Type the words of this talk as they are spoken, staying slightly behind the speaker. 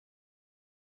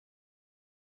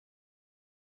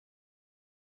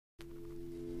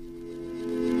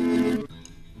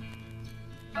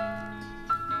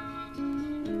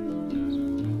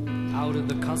Out of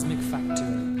the cosmic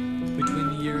factor,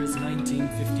 between the years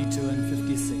 1952 and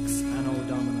 56, Anno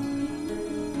Domini,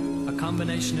 a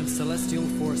combination of celestial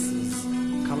forces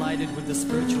collided with the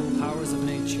spiritual powers of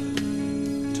nature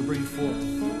to bring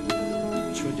forth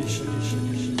tradition.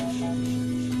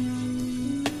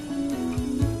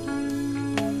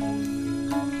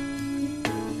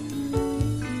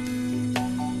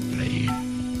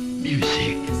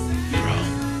 Music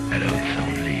from adults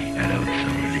only,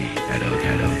 adults only,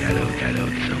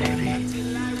 adults only.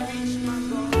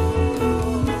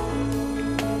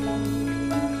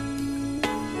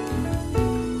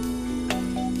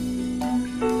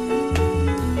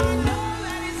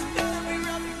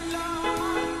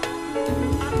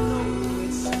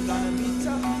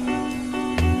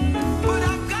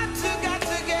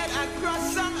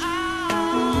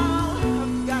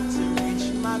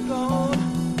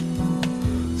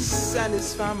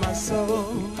 Satisfy my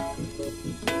soul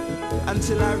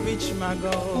until I reach my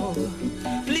goal.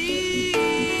 Please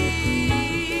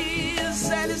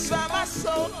satisfy my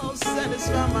soul, oh,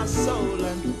 satisfy my soul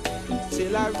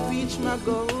until I reach my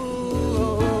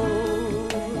goal.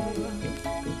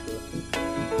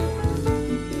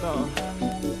 No,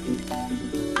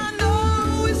 I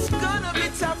know it's gonna be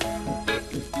tough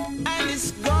and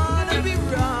it's gonna be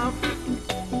rough,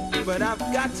 but I've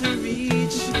got to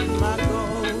reach my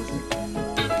goals.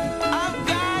 I've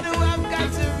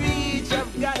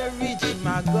got to reach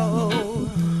my goal.